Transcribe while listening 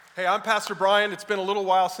Hey, I'm Pastor Brian. It's been a little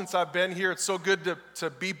while since I've been here. It's so good to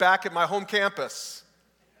be back at my home campus.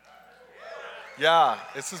 Yeah,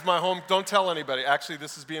 this is my home. Don't tell anybody. Actually,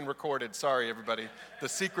 this is being recorded. Sorry, everybody. The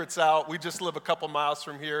secret's out. We just live a couple miles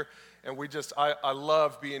from here, and I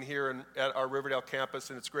love being here at our Riverdale campus,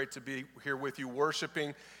 and it's great to be here with you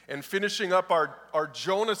worshiping and finishing up our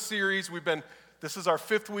Jonah series. This is our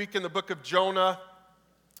 5th week in the book of Jonah,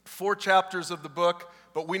 4 chapters of the book,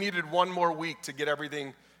 but we needed one more week to get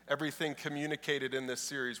everything communicated in this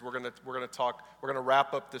series. We're gonna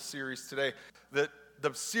wrap up this series today.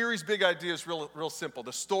 The series' big idea is real simple.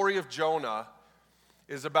 The story of Jonah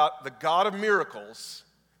is about the God of miracles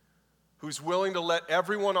who's willing to let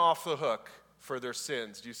everyone off the hook for their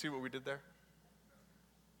sins. Do you see what we did there?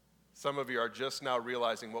 Some of you are just now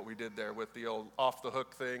realizing what we did there with the old off the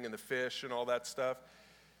hook thing and the fish and all that stuff.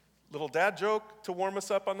 Little dad joke to warm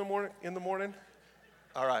us up in the morning?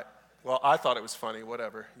 All right. Well, I thought it was funny,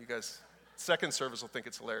 whatever. You guys, second service will think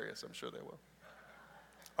it's hilarious. I'm sure they will.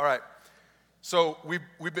 All right. So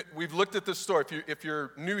we've looked at this story. If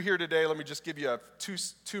you're new here today, let me just give you a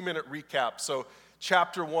two-minute recap. So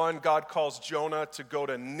chapter 1, God calls Jonah to go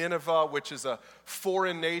to Nineveh, which is a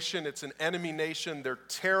foreign nation. It's an enemy nation. They're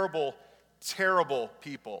terrible, terrible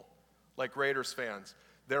people, like Raiders fans.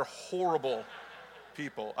 They're horrible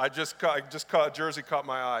people. Jersey caught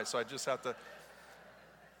my eye, so I just have to.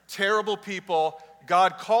 Terrible people.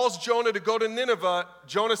 God calls Jonah to go to Nineveh.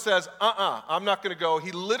 Jonah says, I'm not going to go.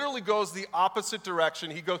 He literally goes the opposite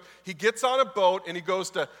direction. He gets on a boat and he goes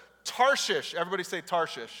to Tarshish. Everybody say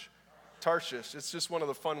Tarshish. Tarshish. It's just one of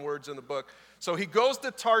the fun words in the book. So he goes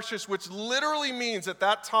to Tarshish, which literally means at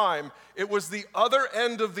that time it was the other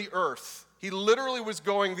end of the earth. He literally was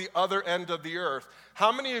going the other end of the earth.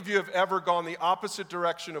 How many of you have ever gone the opposite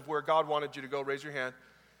direction of where God wanted you to go? Raise your hand.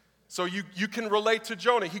 So you can relate to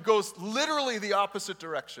Jonah. He goes literally the opposite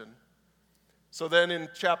direction. So then in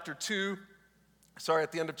at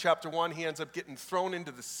the end of chapter 1, he ends up getting thrown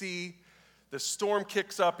into the sea. The storm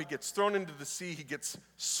kicks up. He gets thrown into the sea. He gets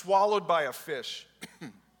swallowed by a fish.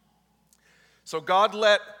 So God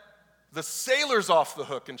let the sailors off the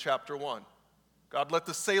hook in chapter 1. God let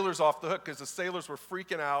the sailors off the hook because the sailors were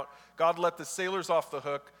freaking out. God let the sailors off the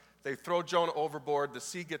hook. They throw Jonah overboard, the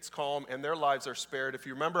sea gets calm, and their lives are spared. If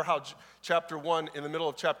you remember how in the middle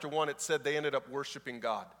of chapter 1, it said they ended up worshiping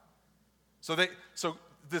God. So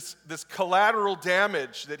this collateral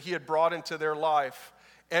damage that he had brought into their life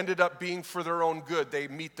ended up being for their own good. They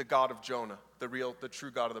meet the God of Jonah, the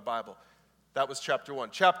true God of the Bible. That was chapter 1.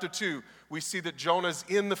 Chapter 2, we see that Jonah's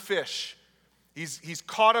in the fish. He's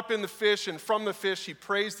caught up in the fish, and from the fish, he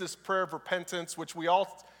prays this prayer of repentance, which we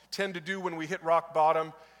all tend to do when we hit rock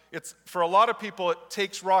bottom. For a lot of people, it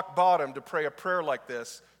takes rock bottom to pray a prayer like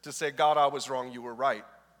this, to say, God, I was wrong, you were right.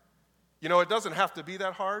 You know, it doesn't have to be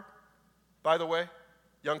that hard, by the way.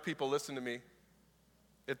 Young people, listen to me.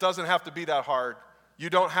 It doesn't have to be that hard. You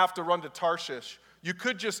don't have to run to Tarshish. You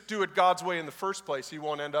could just do it God's way in the first place. You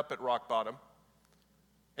won't end up at rock bottom.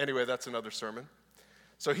 Anyway, that's another sermon.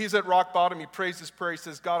 So he's at rock bottom. He prays this prayer. He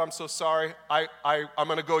says, God, I'm so sorry. I'm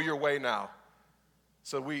going to go your way now.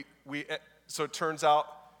 So it turns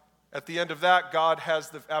out, at the end of that,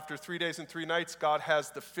 after 3 days and 3 nights, God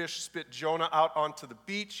has the fish spit Jonah out onto the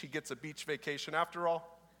beach. He gets a beach vacation after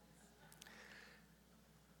all.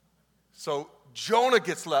 So Jonah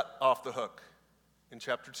gets let off the hook in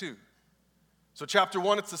chapter 2. So chapter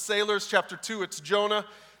 1, it's the sailors. Chapter 2, it's Jonah.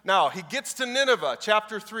 Now, he gets to Nineveh,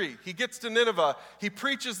 chapter 3. He gets to Nineveh. He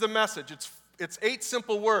preaches the message. It's 8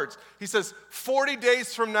 simple words. He says, 40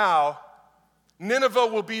 days from now, Nineveh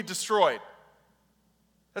will be destroyed.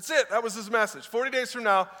 That's it. That was his message. 40 days from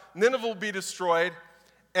now, Nineveh will be destroyed.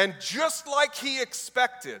 And just like he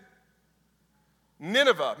expected,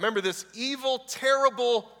 Nineveh, remember this evil,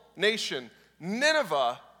 terrible nation,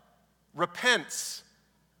 Nineveh repents.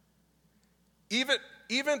 Even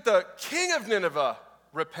the king of Nineveh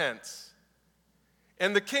repents.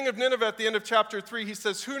 And the king of Nineveh at the end of chapter 3, he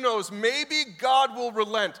says, who knows, maybe God will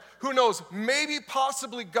relent. Who knows, maybe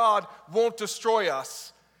possibly God won't destroy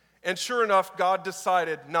us. And sure enough, God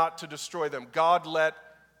decided not to destroy them. God let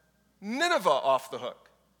Nineveh off the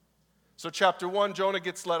hook. So chapter 1, Jonah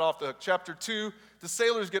gets let off the hook. Chapter 2, the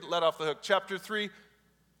sailors get let off the hook. Chapter 3,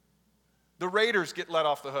 the raiders get let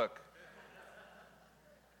off the hook.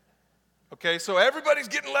 Okay, so everybody's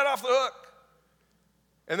getting let off the hook.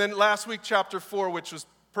 And then last week, chapter 4, which was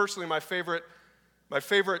personally my favorite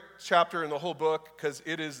chapter in the whole book, because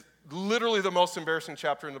it is literally the most embarrassing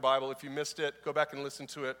chapter in the Bible. If you missed it, go back and listen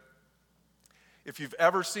to it. If you've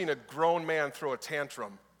ever seen a grown man throw a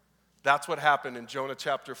tantrum, that's what happened in Jonah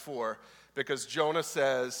chapter 4, because Jonah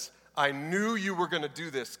says, I knew you were going to do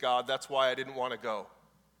this, God. That's why I didn't want to go.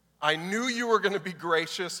 I knew you were going to be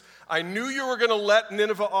gracious. I knew you were going to let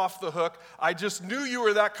Nineveh off the hook. I just knew you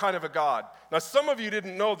were that kind of a God. Now, some of you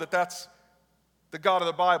didn't know that that's the God of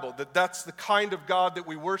the Bible, that that's the kind of God that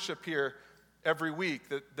we worship here every week,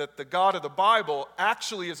 that the God of the Bible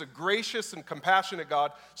actually is a gracious and compassionate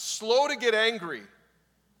God, slow to get angry.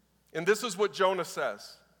 And this is what Jonah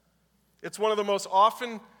says. It's one of the most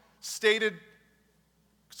often stated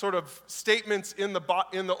sort of statements in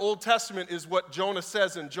the Old Testament is what Jonah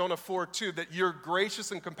says in Jonah 4:2, that you're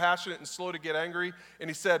gracious and compassionate and slow to get angry. And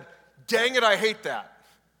he said, dang it, I hate that.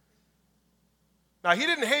 Now, he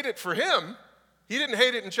didn't hate it for him. He didn't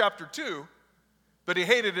hate it in chapter 2, but he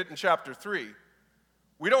hated it in chapter 3.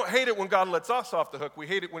 We don't hate it when God lets us off the hook. We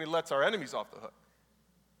hate it when he lets our enemies off the hook.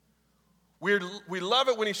 We love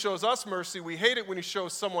it when he shows us mercy. We hate it when he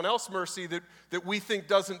shows someone else mercy that we think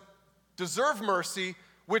doesn't deserve mercy,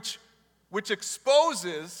 which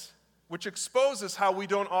exposes how we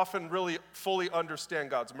don't often really fully understand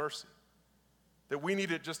God's mercy. That we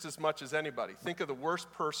need it just as much as anybody. Think of the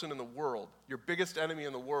worst person in the world, your biggest enemy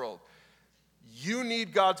in the world. You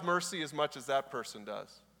need God's mercy as much as that person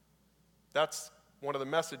does. That's one of the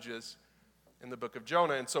messages in the book of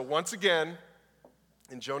Jonah. And so once again,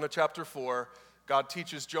 in Jonah chapter 4, God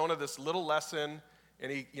teaches Jonah this little lesson,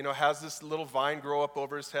 and he has this little vine grow up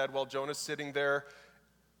over his head while Jonah's sitting there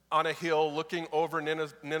on a hill looking over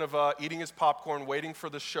Nineveh, eating his popcorn, waiting for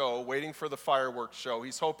the show, waiting for the fireworks show.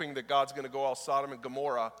 He's hoping that God's going to go all Sodom and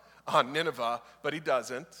Gomorrah on Nineveh, but he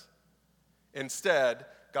doesn't. Instead,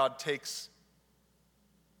 God takes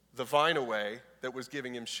the vine away that was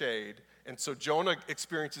giving him shade. And so Jonah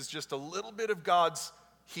experiences just a little bit of God's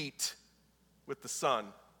heat with the sun.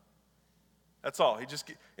 That's all.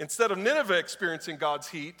 Instead of Nineveh experiencing God's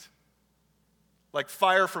heat, like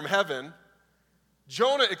fire from heaven,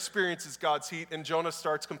 Jonah experiences God's heat, and Jonah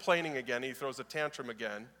starts complaining again. He throws a tantrum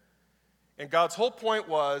again. And God's whole point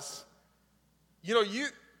was,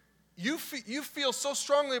 you feel so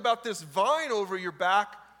strongly about this vine over your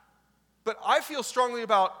back, but I feel strongly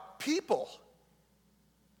about people.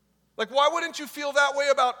 Like, why wouldn't you feel that way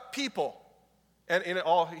about people? And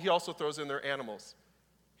he also throws in their animals.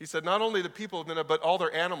 He said not only the people of Nineveh, but all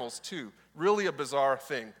their animals too. Really a bizarre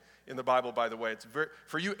thing in the Bible, by the way.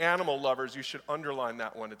 For you animal lovers, you should underline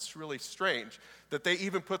that one. It's really strange that they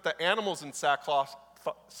even put the animals in sackcloth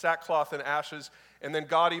and ashes, and then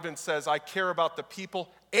God even says, I care about the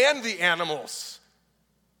people and the animals.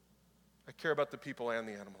 I care about the people and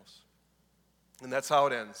the animals. And that's how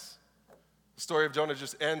it ends. The story of Jonah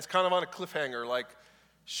just ends kind of on a cliffhanger, like,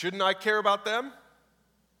 shouldn't I care about them?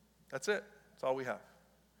 That's it. That's all we have.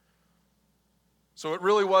 So it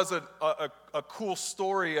really was a cool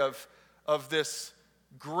story of this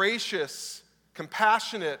gracious,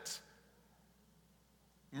 compassionate,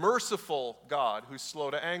 merciful God who's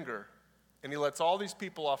slow to anger. And he lets all these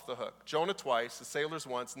people off the hook. Jonah twice, the sailors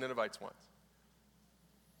once, the Ninevites once.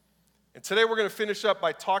 And today we're going to finish up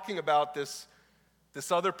by talking about this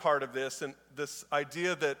other part of this, and this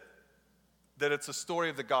idea that it's a story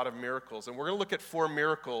of the God of miracles. And we're going to look at 4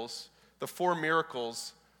 miracles, the 4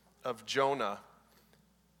 miracles of Jonah.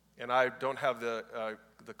 And I don't have the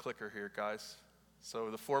clicker here, guys.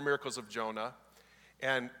 So the 4 miracles of Jonah.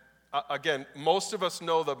 And again, most of us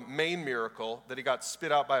know the main miracle, that he got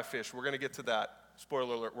spit out by a fish. We're going to get to that.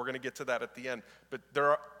 Spoiler alert, we're going to get to that at the end. But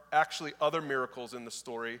there are actually other miracles in the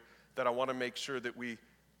story that I want to make sure that we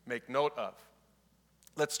make note of.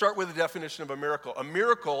 Let's start with the definition of a miracle. A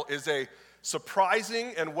miracle is a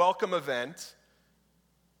surprising and welcome event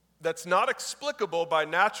that's not explicable by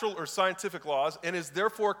natural or scientific laws and is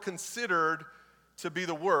therefore considered to be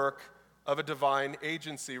the work of a divine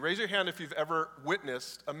agency. Raise your hand if you've ever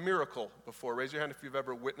witnessed a miracle before. Raise your hand if you've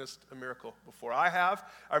ever witnessed a miracle before. I have.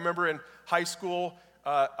 I remember in high school,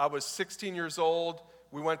 I was 16 years old.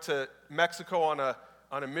 We went to Mexico on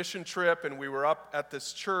a mission trip, and we were up at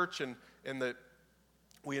this church, and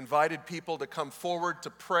we invited people to come forward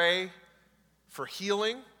to pray for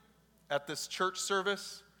healing at this church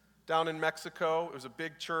service down in Mexico. It was a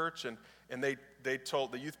big church, and they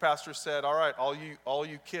told, the youth pastor said, all right, all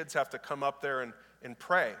you kids have to come up there and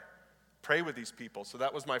pray with these people. So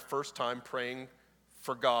that was my first time praying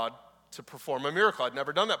for God to perform a miracle. I'd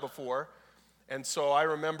never done that before. And so I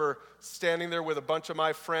remember standing there with a bunch of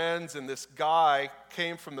my friends, and this guy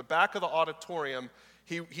came from the back of the auditorium.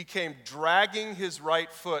 He came dragging his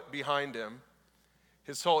right foot behind him.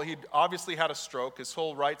 He'd obviously had a stroke. His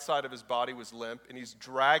whole right side of his body was limp, and he's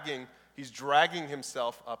dragging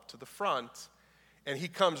himself up to the front. And he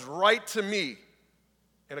comes right to me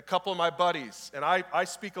and a couple of my buddies. And I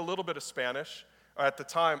speak a little bit of Spanish. At the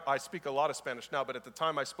time, I speak a lot of Spanish now, but at the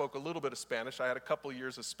time I spoke a little bit of Spanish. I had a couple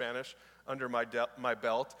years of Spanish under my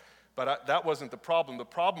belt, but that wasn't the problem. The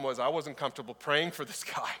problem was I wasn't comfortable praying for this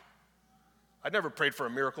guy. I'd never prayed for a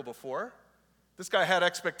miracle before. This guy had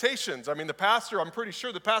expectations. I mean, I'm pretty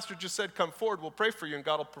sure the pastor just said, come forward, we'll pray for you, and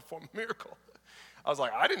God will perform a miracle. I was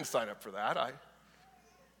like, I didn't sign up for that.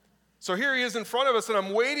 So here he is in front of us, and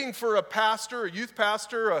I'm waiting for a pastor, a youth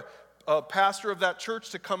pastor, a pastor of that church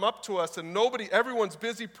to come up to us, and everyone's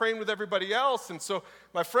busy praying with everybody else. And so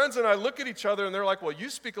my friends and I look at each other, and they're like, well, you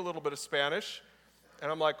speak a little bit of Spanish.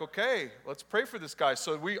 And I'm like, okay, let's pray for this guy.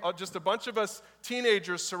 So we, just a bunch of us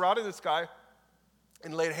teenagers surrounded this guy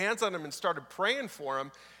and laid hands on him and started praying for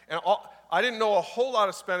him. And I didn't know a whole lot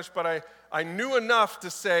of Spanish, but I knew enough to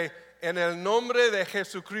say, en el nombre de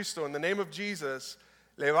Jesucristo, in the name of Jesus,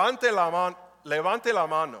 levante la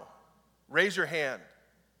mano, raise your hand.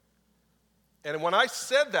 And when I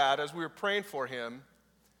said that, as we were praying for him,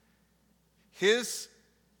 his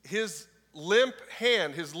limp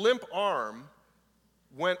hand, his limp arm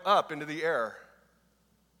went up into the air,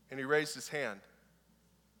 and he raised his hand.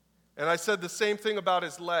 And I said the same thing about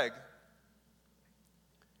his leg.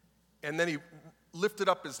 And then he lifted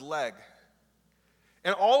up his leg.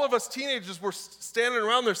 And all of us teenagers were standing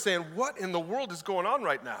around there saying, what in the world is going on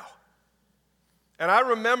right now? And I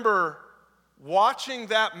remember watching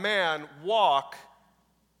that man walk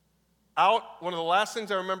out. One of the last things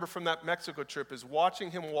I remember from that Mexico trip is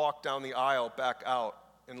watching him walk down the aisle back out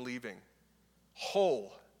and leaving.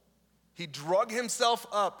 Whole. He drug himself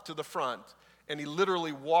up to the front, and he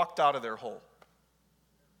literally walked out of there whole.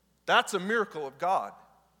 That's a miracle of God.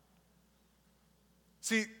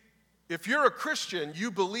 See, if you're a Christian,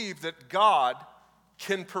 you believe that God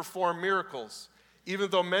can perform miracles, even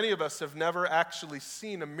though many of us have never actually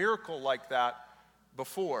seen a miracle like that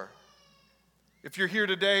before. If you're here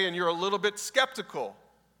today and you're a little bit skeptical,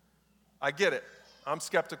 I get it. I'm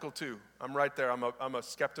skeptical too. I'm right there. I'm a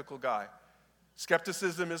skeptical guy.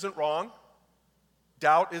 Skepticism isn't wrong.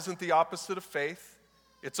 Doubt isn't the opposite of faith.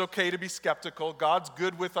 It's okay to be skeptical. God's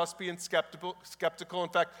good with us being skeptical. In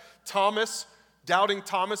fact, doubting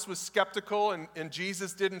Thomas was skeptical, and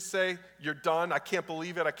Jesus didn't say, you're done. I can't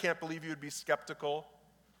believe it. I can't believe you would be skeptical.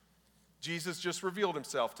 Jesus just revealed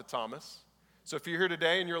himself to Thomas. So if you're here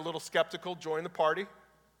today and you're a little skeptical, join the party.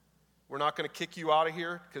 We're not going to kick you out of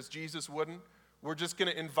here because Jesus wouldn't. We're just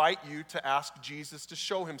going to invite you to ask Jesus to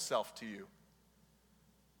show himself to you.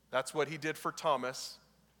 That's what he did for Thomas.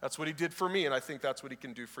 That's what he did for me, and I think that's what he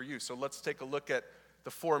can do for you. So let's take a look at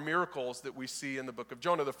the 4 miracles that we see in the book of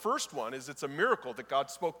Jonah. The first one is it's a miracle that God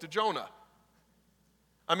spoke to Jonah.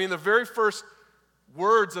 I mean, the very first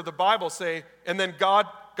words of the Bible say, and then God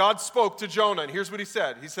spoke to Jonah, and here's what he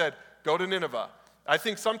said. He said, go to Nineveh. I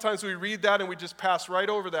think sometimes we read that and we just pass right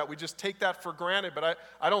over that. We just take that for granted, but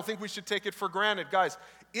I don't think we should take it for granted. Guys,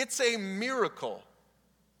 it's a miracle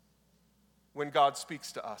when God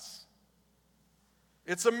speaks to us.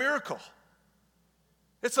 It's a miracle.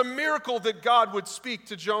 It's a miracle that God would speak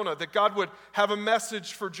to Jonah, that God would have a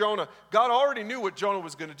message for Jonah. God already knew what Jonah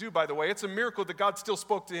was going to do, by the way. It's a miracle that God still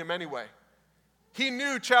spoke to him anyway. He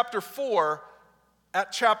knew chapter 4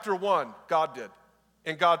 at chapter 1, God did,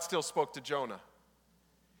 and God still spoke to Jonah.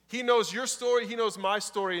 He knows your story, he knows my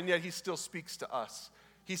story, and yet he still speaks to us.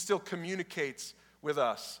 He still communicates with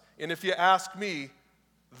us. And if you ask me,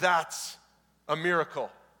 that's a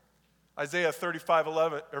miracle. Isaiah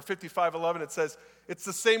 55:11, it says, it's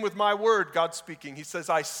the same with my word, God speaking. He says,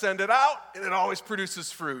 I send it out, and it always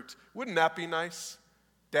produces fruit. Wouldn't that be nice?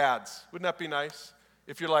 Dads, wouldn't that be nice?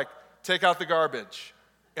 If you're like, take out the garbage,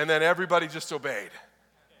 and then everybody just obeyed.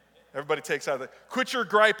 Everybody takes out quit your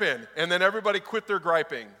griping, and then everybody quit their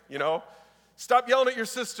griping, you know? Stop yelling at your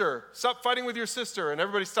sister. Stop fighting with your sister, and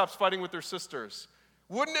everybody stops fighting with their sisters.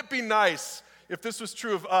 Wouldn't it be nice if this was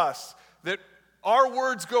true of us, that our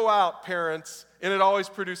words go out, parents, and it always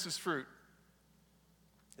produces fruit?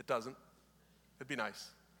 It doesn't. It'd be nice.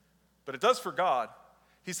 But it does for God.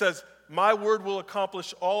 He says, my word will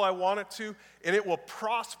accomplish all I want it to, and it will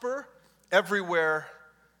prosper everywhere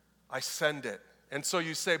I send it. And so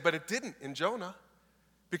you say, but it didn't in Jonah,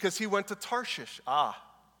 because he went to Tarshish.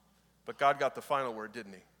 But God got the final word,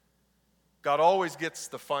 didn't he? God always gets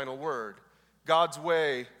the final word. God's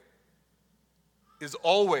way is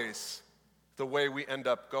always the way we end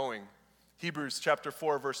up going. Hebrews chapter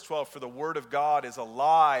 4, verse 12, for the word of God is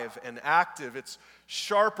alive and active. It's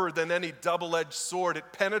sharper than any double-edged sword.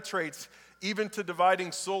 It penetrates even to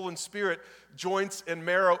dividing soul and spirit, joints and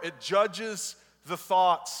marrow. It judges the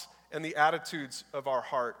thoughts and the attitudes of our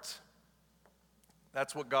heart.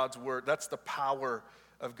 That's what God's word, that's the power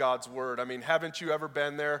of God's word. I mean, haven't you ever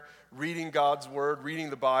been there reading God's word, reading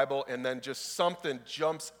the Bible, and then just something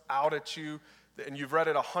jumps out at you, and you've read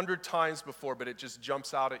it 100 times before, but it just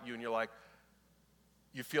jumps out at you, and you're like,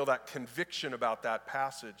 you feel that conviction about that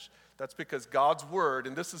passage. That's because God's word,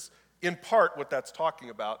 and this is in part what that's talking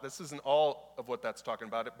about. This isn't all of what that's talking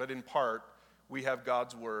about, but in part, we have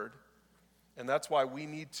God's word. And that's why we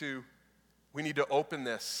need to open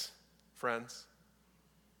this, friends,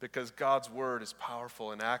 because God's word is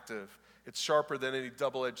powerful and active. It's sharper than any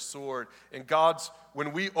double-edged sword. And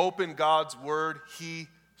when we open God's word, he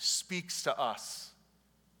speaks to us.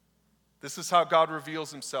 This is how God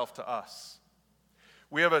reveals himself to us.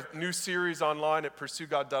 We have a new series online at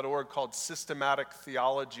pursuegod.org called Systematic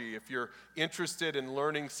Theology. If you're interested in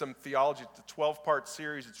learning some theology, it's a 12-part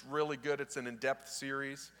series. It's really good. It's an in-depth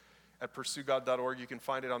series at pursuegod.org. You can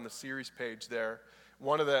find it on the series page there.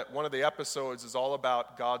 One of the episodes is all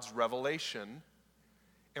about God's revelation.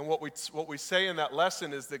 And what we say in that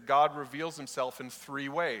lesson is that God reveals himself in three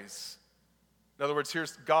ways. In other words,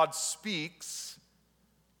 God speaks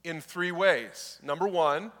in three ways. Number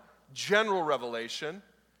one, general revelation.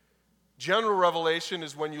 General revelation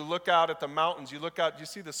is when you look out at the mountains, you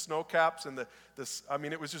see the snow caps and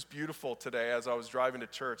it was just beautiful today as I was driving to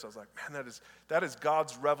church. I was like, man, that is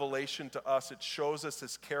God's revelation to us. It shows us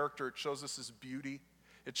his character. It shows us his beauty.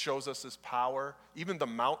 It shows us his power. Even the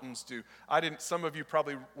mountains do. Some of you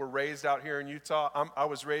probably were raised out here in Utah. I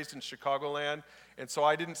was raised in Chicagoland, and so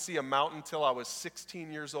I didn't see a mountain till I was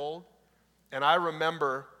 16 years old. And I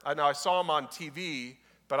remember, I saw them on TV,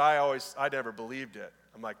 but I never believed it.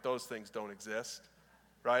 I'm like, those things don't exist,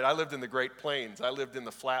 right? I lived in the Great Plains. I lived in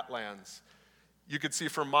the flatlands. You could see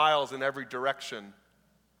for miles in every direction.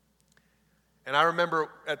 And I remember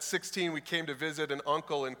at 16, we came to visit an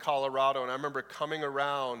uncle in Colorado, and I remember coming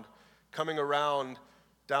around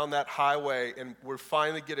down that highway, and we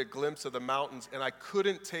finally get a glimpse of the mountains, and I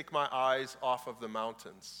couldn't take my eyes off of the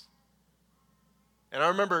mountains. And I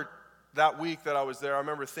remember that week that I was there, I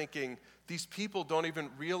remember thinking, these people don't even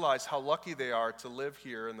realize how lucky they are to live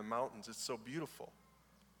here in the mountains. It's so beautiful.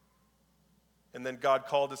 And then God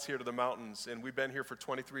called us here to the mountains, and we've been here for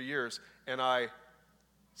 23 years, and I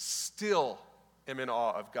still am in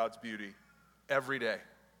awe of God's beauty every day.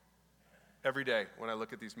 Every day when I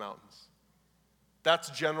look at these mountains. That's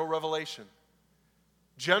general revelation.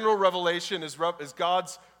 General revelation is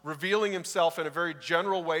God's revealing himself in a very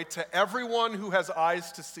general way to everyone who has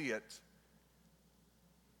eyes to see it.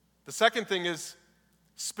 The second thing is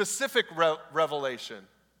specific revelation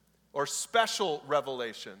or special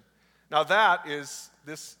revelation. Now this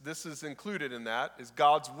is included in that, is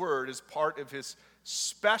God's word is part of his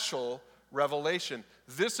special revelation.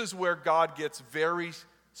 This is where God gets very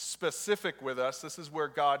specific with us. This is where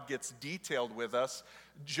God gets detailed with us.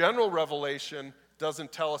 General revelation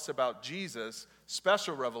doesn't tell us about Jesus.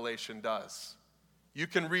 Special revelation does. You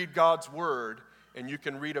can read God's word and you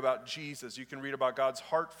can read about Jesus. You can read about God's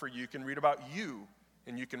heart for you. You can read about you,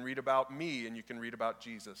 and you can read about me, and you can read about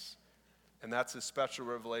Jesus. And that's his special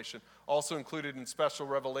revelation. Also included in special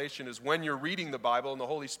revelation is when you're reading the Bible and the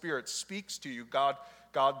Holy Spirit speaks to you. God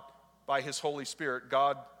by his Holy Spirit,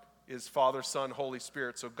 God is Father, Son, Holy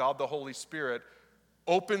Spirit. So God the Holy Spirit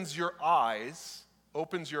opens your eyes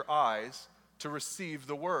to receive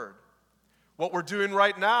the word. What we're doing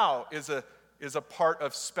right now is a part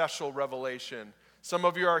of special revelation. Some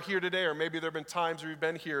of you are here today, or maybe there have been times where you've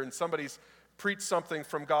been here and somebody's preached something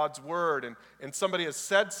from God's word, and somebody has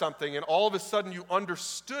said something, and all of a sudden you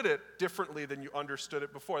understood it differently than you understood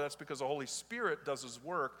it before. That's because the Holy Spirit does his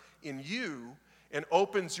work in you and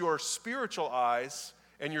opens your spiritual eyes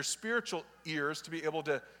and your spiritual ears to be able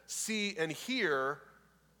to see and hear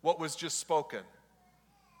what was just spoken.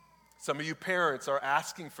 Some of you parents are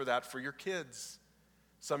asking for that for your kids.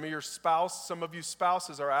 Some of you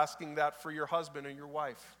spouses are asking that for your husband or your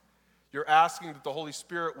wife. You're asking that the Holy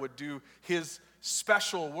Spirit would do his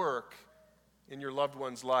special work in your loved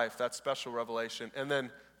one's life. That's special revelation. And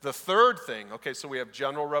then the third thing, okay, so we have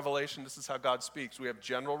general revelation. This is how God speaks. We have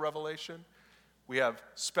general revelation. We have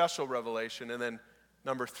special revelation. And then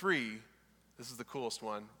number 3, this is the coolest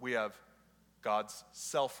one, we have God's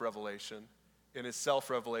self-revelation. And his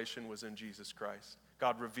self-revelation was in Jesus Christ.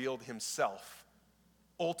 God revealed himself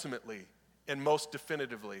ultimately and most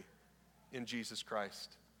definitively in Jesus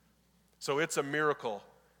Christ. So it's a miracle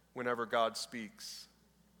whenever God speaks.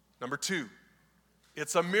 Number 2,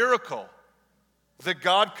 it's a miracle that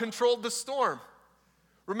God controlled the storm.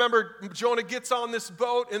 Remember, Jonah gets on this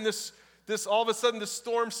boat, and this all of a sudden the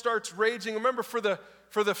storm starts raging. Remember, for the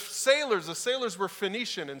sailors were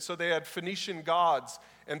Phoenician, and so they had Phoenician gods.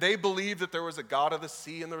 And they believed that there was a god of the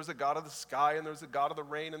sea, and there was a god of the sky, and there was a god of the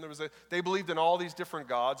rain, and they believed in all these different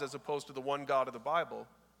gods as opposed to the one God of the Bible.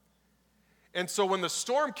 And so when the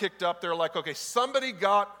storm kicked up, they're like, okay, somebody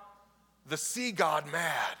got the sea god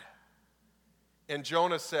mad. And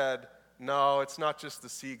Jonah said, no, it's not just the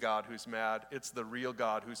sea god who's mad, it's the real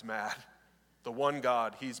God who's mad. The one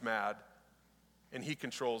God, he's mad, and he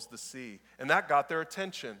controls the sea. And that got their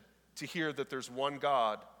attention, to hear that there's one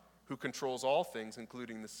God who controls all things,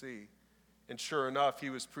 including the sea. And sure enough, he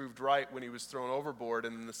was proved right when he was thrown overboard,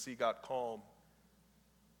 and then the sea got calm.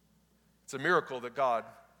 It's a miracle that God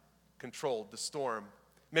controlled the storm.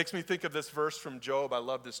 Makes me think of this verse from Job. I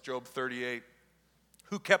love this, Job 38.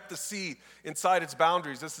 Who kept the sea inside its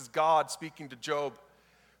boundaries? This is God speaking to Job.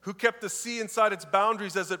 Who kept the sea inside its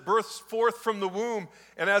boundaries as it bursts forth from the womb,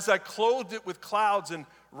 and as I clothed it with clouds and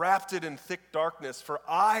wrapped it in thick darkness? For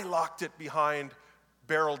I locked it behind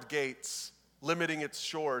barreled gates, limiting its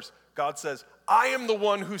shores. God says, I am the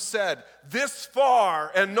one who said, this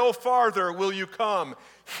far and no farther will you come.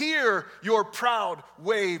 Here your proud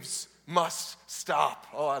waves must stop.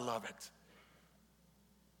 Oh, I love it.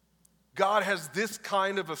 God has this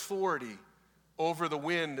kind of authority over the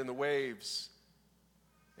wind and the waves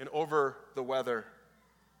and over the weather.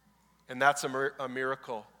 And that's a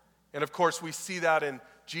miracle. And of course, we see that in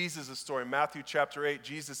Jesus' story. Matthew chapter 8,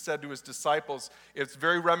 Jesus said to his disciples, it's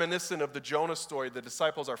very reminiscent of the Jonah story. The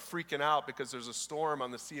disciples are freaking out because there's a storm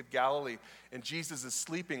on the Sea of Galilee, and Jesus is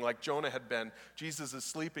sleeping like Jonah had been. Jesus is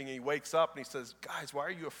sleeping, and he wakes up, and he says, guys, why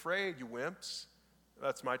are you afraid, you wimps?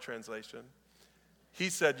 That's my translation. He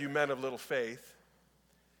said, you men of little faith.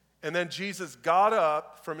 And then Jesus got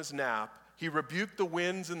up from his nap. He rebuked the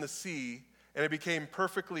winds and the sea, and it became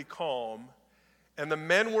perfectly calm. And the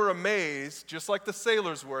men were amazed, just like the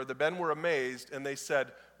sailors were. The men were amazed, and they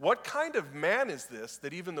said, what kind of man is this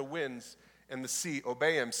that even the winds and the sea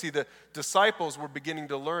obey him? See, the disciples were beginning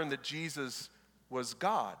to learn that Jesus was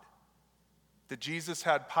God, that Jesus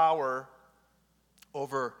had power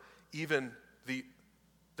over even the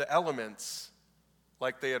elements,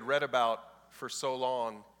 like they had read about for so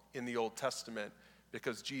long in the Old Testament,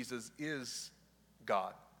 because Jesus is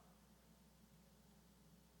God.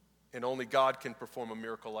 And only God can perform a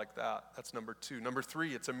miracle like that. That's number 2. Number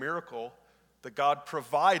 3, it's a miracle that God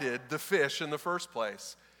provided the fish in the first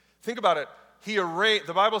place. Think about it.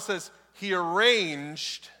 The Bible says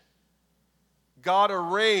God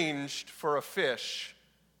arranged for a fish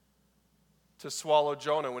to swallow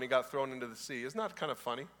Jonah when he got thrown into the sea. Isn't that kind of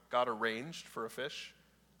funny? God arranged for a fish.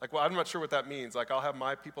 Like, well, I'm not sure what that means. Like, I'll have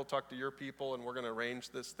my people talk to your people, and we're going to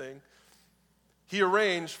arrange this thing. He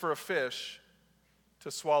arranged for a fish to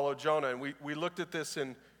swallow Jonah. And we looked at this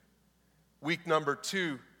in week number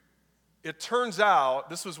 2. It turns out,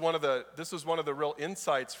 this was one of the real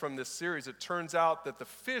insights from this series. It turns out that the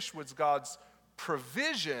fish was God's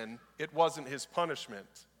provision, it wasn't his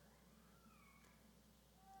punishment.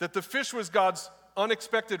 That the fish was God's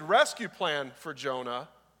unexpected rescue plan for Jonah.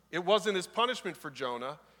 It wasn't his punishment for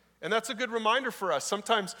Jonah. And that's a good reminder for us.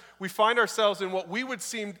 Sometimes we find ourselves in what we would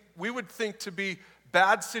think to be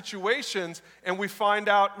bad situations, and we find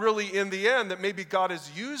out really in the end that maybe God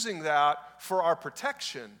is using that for our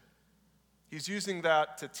protection. He's using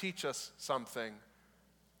that to teach us something.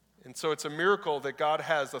 And so it's a miracle that God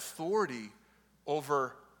has authority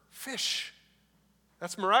over fish.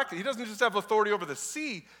 That's miraculous. He doesn't just have authority over the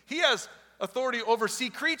sea, he has authority over sea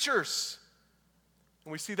creatures.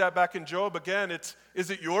 And we see that back in Job again. Is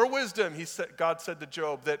it your wisdom, God said to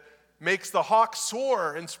Job, that makes the hawk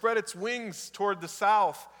soar and spread its wings toward the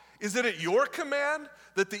south? Is it at your command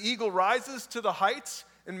that the eagle rises to the heights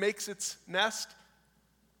and makes its nest?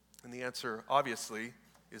 And the answer, obviously,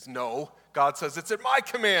 is no. God says, it's at my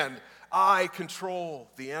command. I control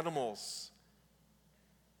the animals.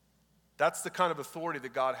 That's the kind of authority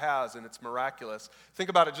that God has, and it's miraculous. Think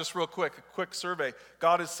about it just real quick, a quick survey.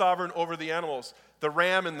 God is sovereign over the animals. The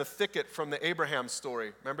ram in the thicket from the Abraham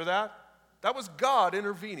story. Remember that? That was God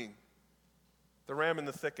intervening. The ram in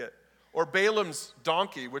the thicket. Or Balaam's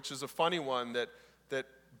donkey, which is a funny one, that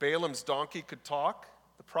Balaam's donkey could talk.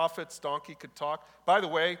 The prophet's donkey could talk. By the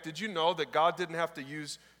way, did you know that God didn't have to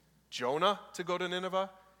use Jonah to go to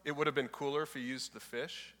Nineveh? It would have been cooler if he used the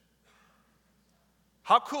fish.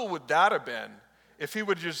 How cool would that have been if he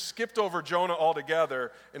would have just skipped over Jonah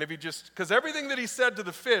altogether, and if he just, because everything that he said to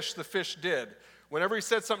the fish did. Whenever he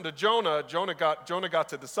said something to Jonah got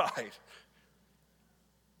to decide.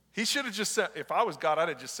 He should have just sent, if I was God, I'd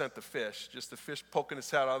have just sent the fish poking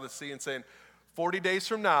his head out of the sea and saying, 40 days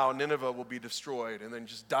from now, Nineveh will be destroyed, and then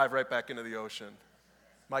just dive right back into the ocean.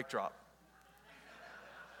 Mic drop.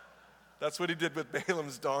 That's what he did with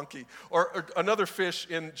Balaam's donkey. Or another fish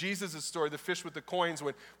in Jesus' story, the fish with the coins,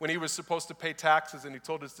 when he was supposed to pay taxes and he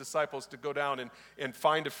told his disciples to go down and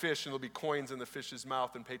find a fish and there'll be coins in the fish's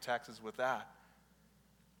mouth and pay taxes with that.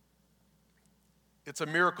 It's a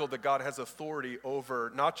miracle that God has authority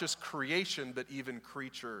over not just creation, but even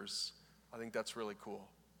creatures. I think that's really cool.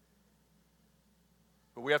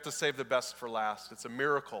 But we have to save the best for last. It's a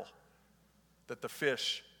miracle that the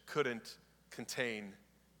fish couldn't contain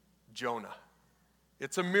Jonah.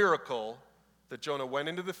 It's a miracle that Jonah went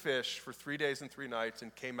into the fish for 3 days and 3 nights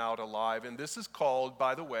and came out alive. And this is called,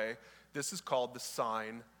 by the way, this is called the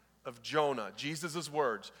sign of Jonah. Jesus'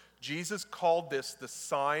 words. Jesus called this the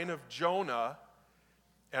sign of Jonah.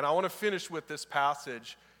 And I want to finish with this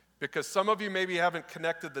passage because some of you maybe haven't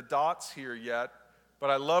connected the dots here yet, but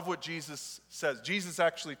I love what Jesus says. Jesus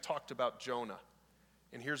actually talked about Jonah.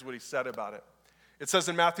 And here's what he said about it. It says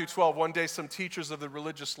in Matthew 12, one day some teachers of the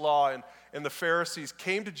religious law and the Pharisees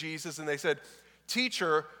came to Jesus and they said,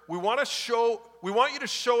 "Teacher, we want you to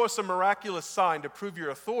show us a miraculous sign to prove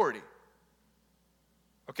your authority."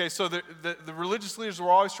 Okay, so the religious leaders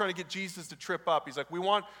were always trying to get Jesus to trip up. He's like, we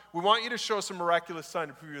want you to show us a miraculous sign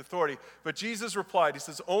to prove your authority. But Jesus replied, he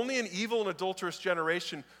says, "Only an evil and adulterous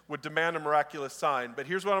generation would demand a miraculous sign. But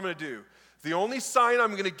here's what I'm going to do. The only sign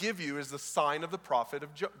I'm going to give you is the sign of the prophet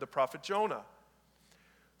Jonah.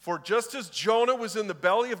 For just as Jonah was in the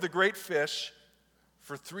belly of the great fish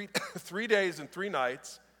for 3 days and 3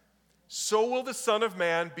 nights, so will the Son of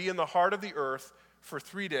Man be in the heart of the earth for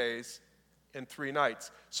 3 days and 3 nights."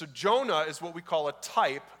 So Jonah is what we call a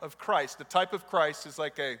type of Christ. The type of Christ is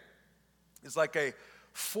like a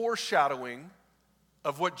foreshadowing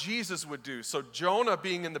of what Jesus would do. So Jonah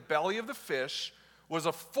being in the belly of the fish was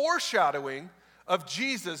a foreshadowing of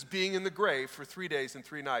Jesus being in the grave for 3 days and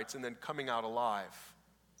 3 nights and then coming out alive.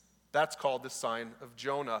 That's called the sign of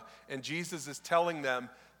Jonah. And Jesus is telling them,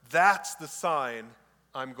 that's the sign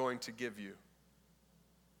I'm going to give you.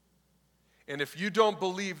 And if you don't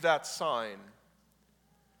believe that sign,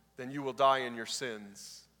 then you will die in your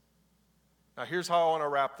sins. Now here's how I want to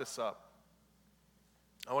wrap this up.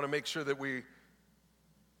 I want to make sure that we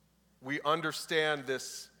understand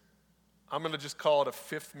this. I'm going to just call it a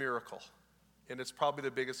 5th miracle. And it's probably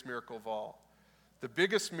the biggest miracle of all. The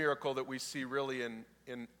biggest miracle that we see really in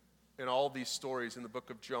all these stories in the book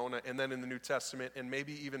of Jonah and then in the New Testament and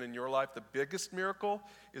maybe even in your life, the biggest miracle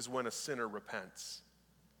is when a sinner repents.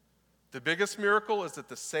 The biggest miracle is that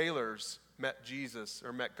the sailors met Jesus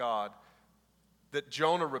or met God, that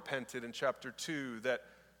Jonah repented in chapter 2, that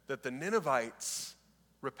the Ninevites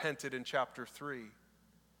repented in chapter 3.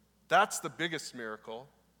 That's the biggest miracle.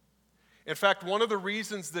 In fact, one of the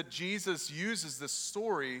reasons that Jesus uses this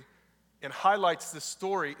story and highlights this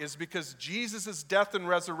story is because Jesus' death and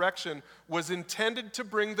resurrection was intended to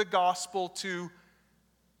bring the gospel to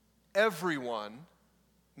everyone,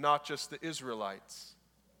 not just the Israelites.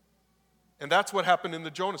 And that's what happened in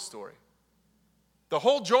the Jonah story. The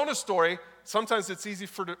whole Jonah story, sometimes it's easy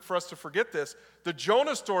for us to forget this, the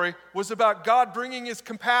Jonah story was about God bringing his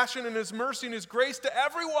compassion and his mercy and his grace to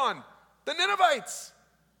everyone, the Ninevites.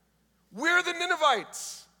 We're the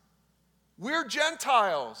Ninevites. We're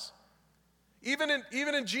Gentiles. Even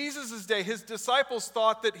in Jesus' day, his disciples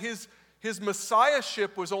thought that his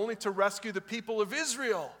messiahship was only to rescue the people of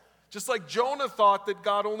Israel. Just like Jonah thought that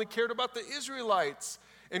God only cared about the Israelites.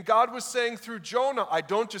 And God was saying through Jonah, I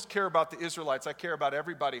don't just care about the Israelites, I care about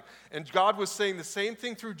everybody. And God was saying the same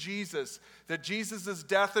thing through Jesus, that Jesus'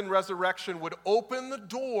 death and resurrection would open the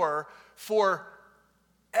door for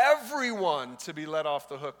everyone to be let off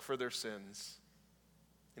the hook for their sins,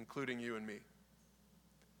 including you and me.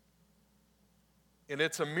 And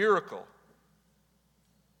it's a miracle.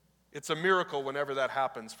 It's a miracle whenever that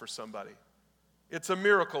happens for somebody. It's a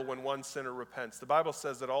miracle when one sinner repents. The Bible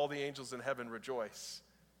says that all the angels in heaven rejoice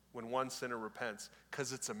when one sinner repents,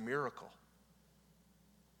 because it's a miracle.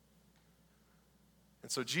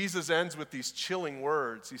 And so Jesus ends with these chilling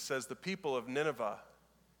words. He says, the people of Nineveh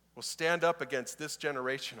will stand up against this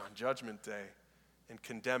generation on Judgment Day and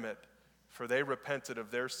condemn it, for they repented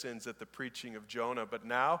of their sins at the preaching of Jonah. But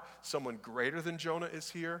now someone greater than Jonah is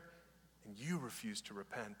here, and you refuse to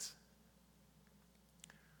repent.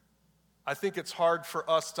 I think it's hard for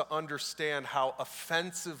us to understand how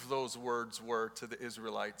offensive those words were to the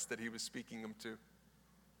Israelites that he was speaking them to.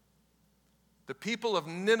 The people of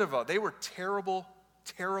Nineveh, they were terrible,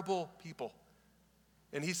 terrible people.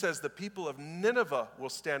 And he says the people of Nineveh will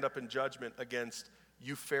stand up in judgment against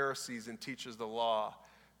you Pharisees and teachers of the law,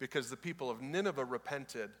 because the people of Nineveh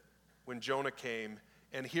repented when Jonah came.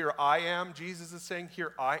 And here I am, Jesus is saying,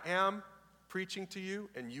 here I am preaching to you,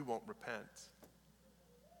 and you won't repent.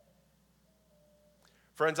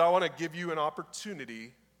 Friends, I want to give you an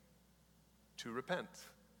opportunity to repent.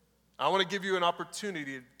 I want to give you an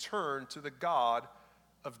opportunity to turn to the God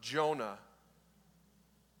of Jonah.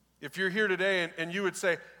 If you're here today and you would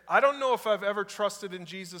say, I don't know if I've ever trusted in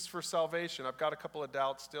Jesus for salvation. I've got a couple of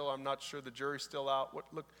doubts still. I'm not sure. The jury's still out.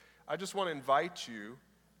 Look, I just want to invite you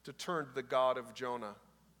to turn to the God of Jonah.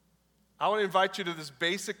 I want to invite you to this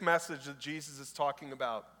basic message that Jesus is talking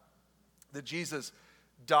about. That Jesus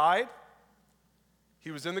died,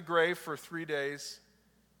 he was in the grave for 3 days,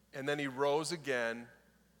 and then he rose again,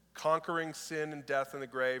 conquering sin and death in the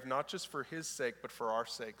grave, not just for his sake, but for our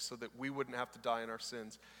sake, so that we wouldn't have to die in our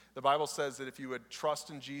sins. The Bible says that if you would trust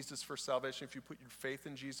in Jesus for salvation, if you put your faith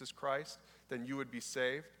in Jesus Christ, then you would be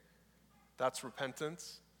saved. That's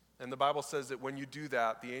repentance. And the Bible says that when you do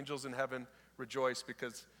that, the angels in heaven rejoice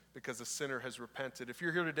because a sinner has repented. If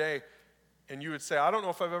you're here today and you would say, I don't know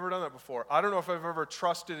if I've ever done that before. I don't know if I've ever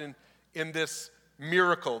trusted in this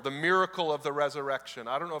miracle, the miracle of the resurrection.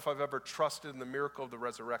 I don't know if I've ever trusted in the miracle of the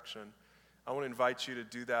resurrection. I want to invite you to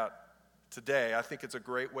do that today. I think it's a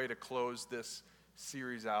great way to close this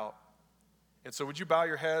series out. And so would you bow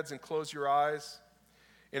your heads and close your eyes?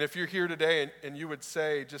 And if you're here today and you would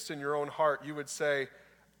say, just in your own heart, you would say,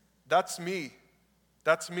 that's me.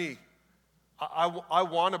 That's me. I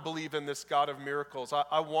want to believe in this God of miracles.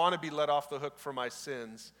 I want to be let off the hook for my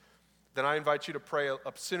sins. Then I invite you to pray a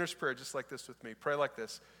sinner's prayer just like this with me. Pray like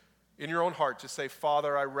this. In your own heart, just say,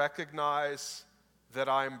 Father, I recognize that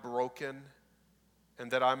I'm broken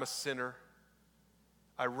and that I'm a sinner.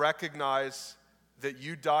 I recognize that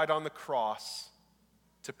you died on the cross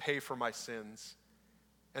to pay for my sins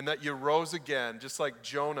and that you rose again, just like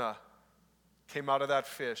Jonah came out of that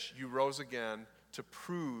fish. You rose again to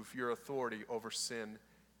prove your authority over sin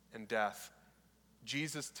and death.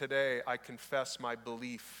 Jesus, today I confess my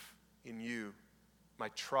belief in you, my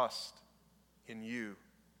trust in you.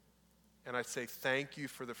 And I say thank you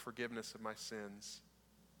for the forgiveness of my sins.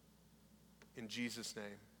 In Jesus'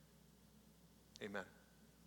 name, amen.